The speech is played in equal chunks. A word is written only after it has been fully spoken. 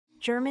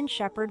German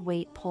Shepherd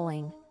weight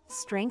pulling,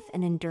 strength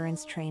and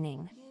endurance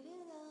training.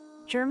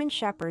 German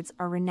Shepherds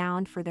are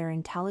renowned for their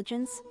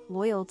intelligence,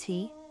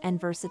 loyalty, and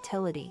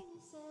versatility.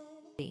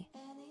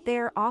 They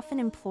are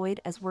often employed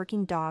as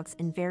working dogs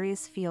in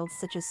various fields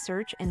such as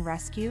search and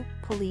rescue,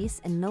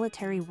 police and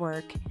military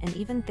work, and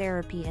even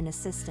therapy and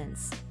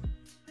assistance.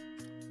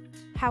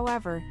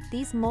 However,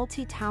 these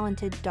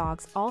multi-talented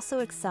dogs also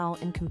excel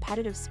in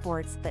competitive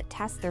sports that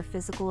test their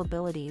physical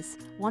abilities,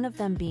 one of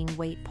them being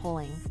weight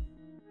pulling.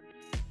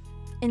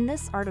 In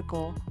this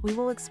article, we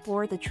will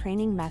explore the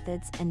training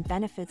methods and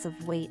benefits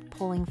of weight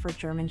pulling for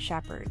German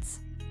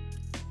Shepherds.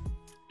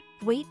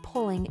 Weight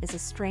pulling is a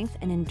strength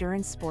and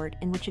endurance sport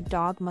in which a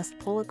dog must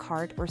pull a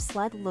cart or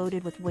sled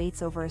loaded with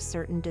weights over a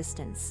certain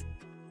distance.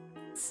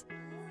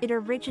 It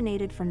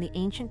originated from the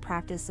ancient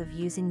practice of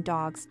using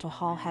dogs to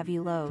haul heavy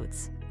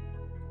loads.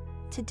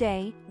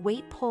 Today,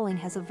 weight pulling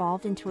has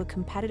evolved into a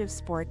competitive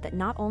sport that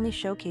not only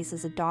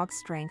showcases a dog's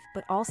strength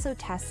but also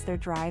tests their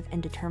drive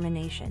and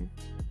determination.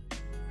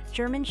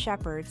 German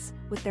Shepherds,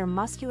 with their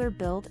muscular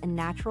build and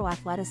natural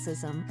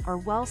athleticism, are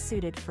well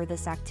suited for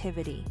this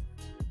activity.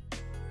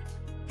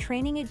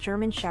 Training a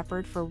German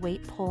Shepherd for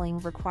weight pulling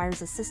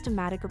requires a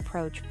systematic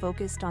approach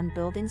focused on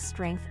building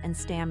strength and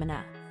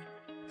stamina.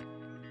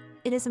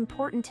 It is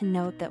important to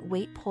note that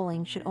weight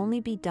pulling should only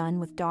be done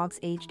with dogs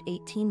aged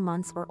 18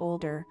 months or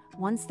older,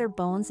 once their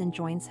bones and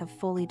joints have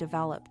fully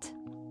developed.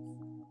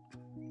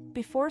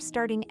 Before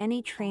starting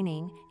any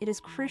training, it is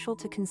crucial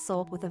to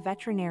consult with a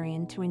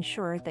veterinarian to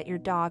ensure that your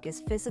dog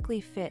is physically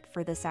fit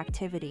for this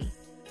activity.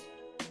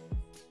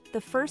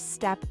 The first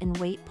step in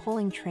weight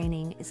pulling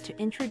training is to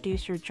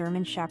introduce your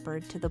German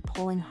Shepherd to the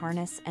pulling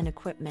harness and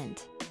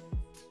equipment.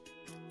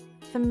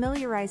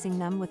 Familiarizing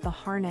them with the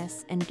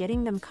harness and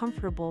getting them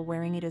comfortable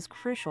wearing it is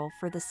crucial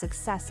for the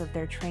success of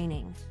their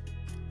training.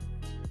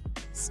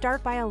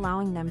 Start by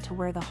allowing them to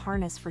wear the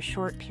harness for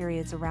short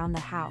periods around the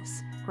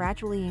house,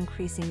 gradually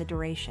increasing the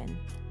duration.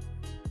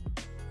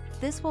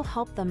 This will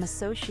help them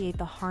associate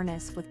the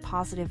harness with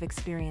positive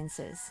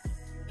experiences.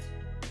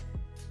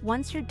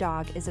 Once your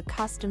dog is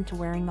accustomed to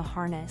wearing the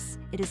harness,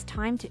 it is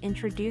time to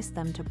introduce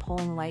them to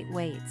pulling light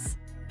weights.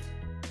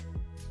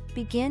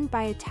 Begin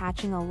by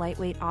attaching a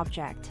lightweight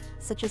object,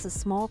 such as a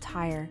small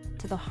tire,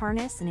 to the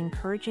harness and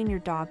encouraging your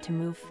dog to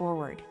move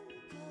forward.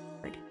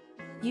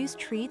 Use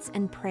treats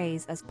and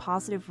praise as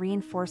positive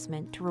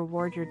reinforcement to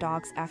reward your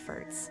dog's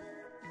efforts.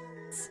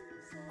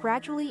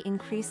 Gradually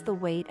increase the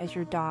weight as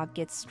your dog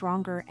gets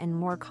stronger and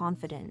more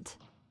confident.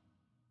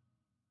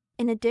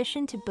 In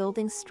addition to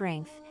building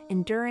strength,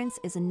 endurance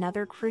is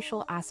another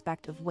crucial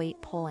aspect of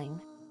weight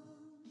pulling.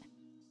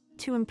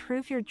 To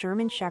improve your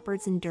German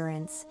Shepherd's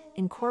endurance,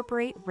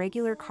 incorporate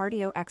regular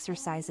cardio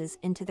exercises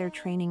into their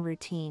training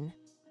routine.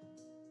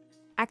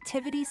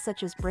 Activities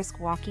such as brisk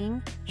walking,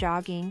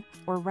 jogging,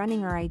 or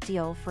running are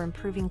ideal for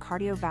improving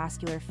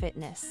cardiovascular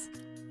fitness.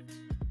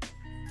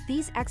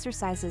 These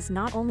exercises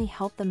not only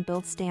help them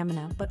build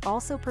stamina but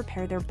also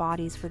prepare their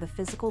bodies for the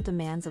physical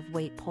demands of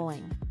weight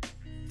pulling.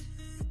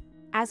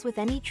 As with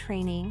any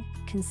training,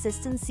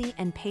 consistency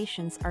and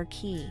patience are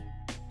key.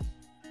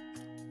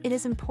 It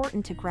is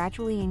important to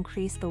gradually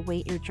increase the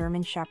weight your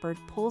German Shepherd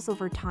pulls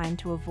over time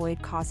to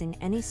avoid causing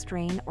any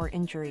strain or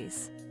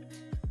injuries.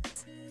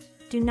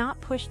 Do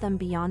not push them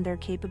beyond their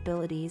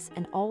capabilities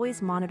and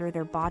always monitor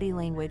their body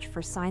language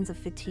for signs of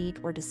fatigue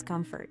or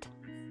discomfort.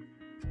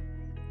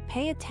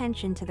 Pay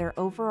attention to their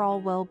overall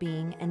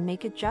well-being and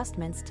make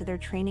adjustments to their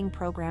training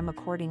program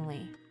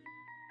accordingly.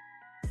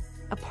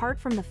 Apart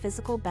from the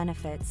physical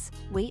benefits,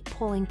 weight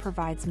pulling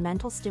provides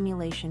mental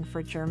stimulation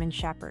for German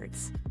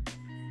Shepherds.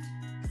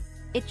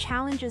 It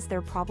challenges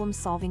their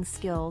problem-solving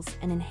skills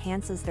and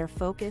enhances their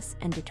focus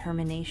and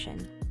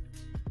determination.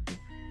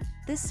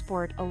 This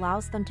sport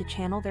allows them to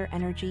channel their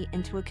energy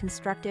into a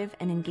constructive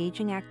and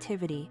engaging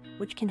activity,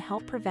 which can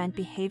help prevent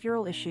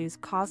behavioral issues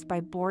caused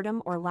by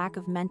boredom or lack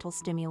of mental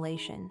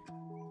stimulation.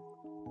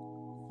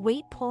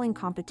 Weight pulling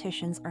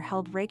competitions are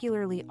held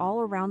regularly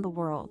all around the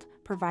world,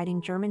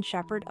 providing German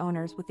Shepherd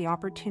owners with the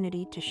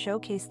opportunity to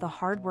showcase the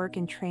hard work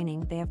and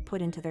training they have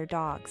put into their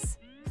dogs.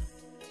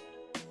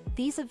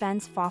 These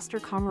events foster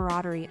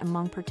camaraderie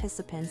among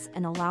participants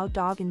and allow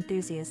dog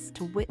enthusiasts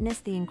to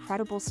witness the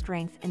incredible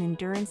strength and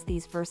endurance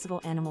these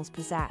versatile animals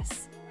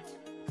possess.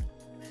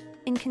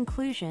 In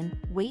conclusion,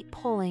 weight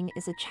pulling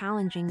is a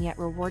challenging yet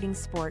rewarding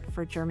sport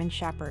for German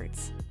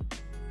Shepherds.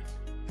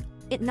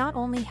 It not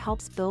only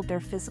helps build their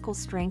physical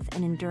strength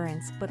and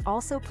endurance but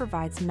also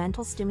provides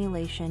mental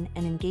stimulation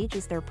and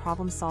engages their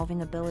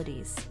problem-solving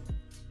abilities.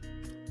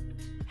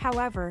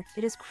 However,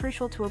 it is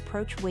crucial to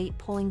approach weight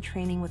pulling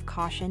training with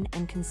caution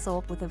and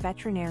consult with a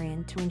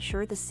veterinarian to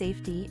ensure the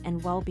safety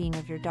and well-being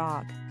of your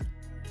dog.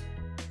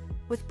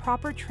 With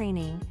proper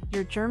training,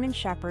 your German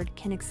Shepherd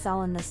can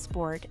excel in this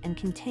sport and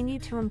continue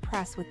to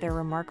impress with their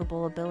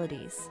remarkable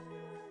abilities.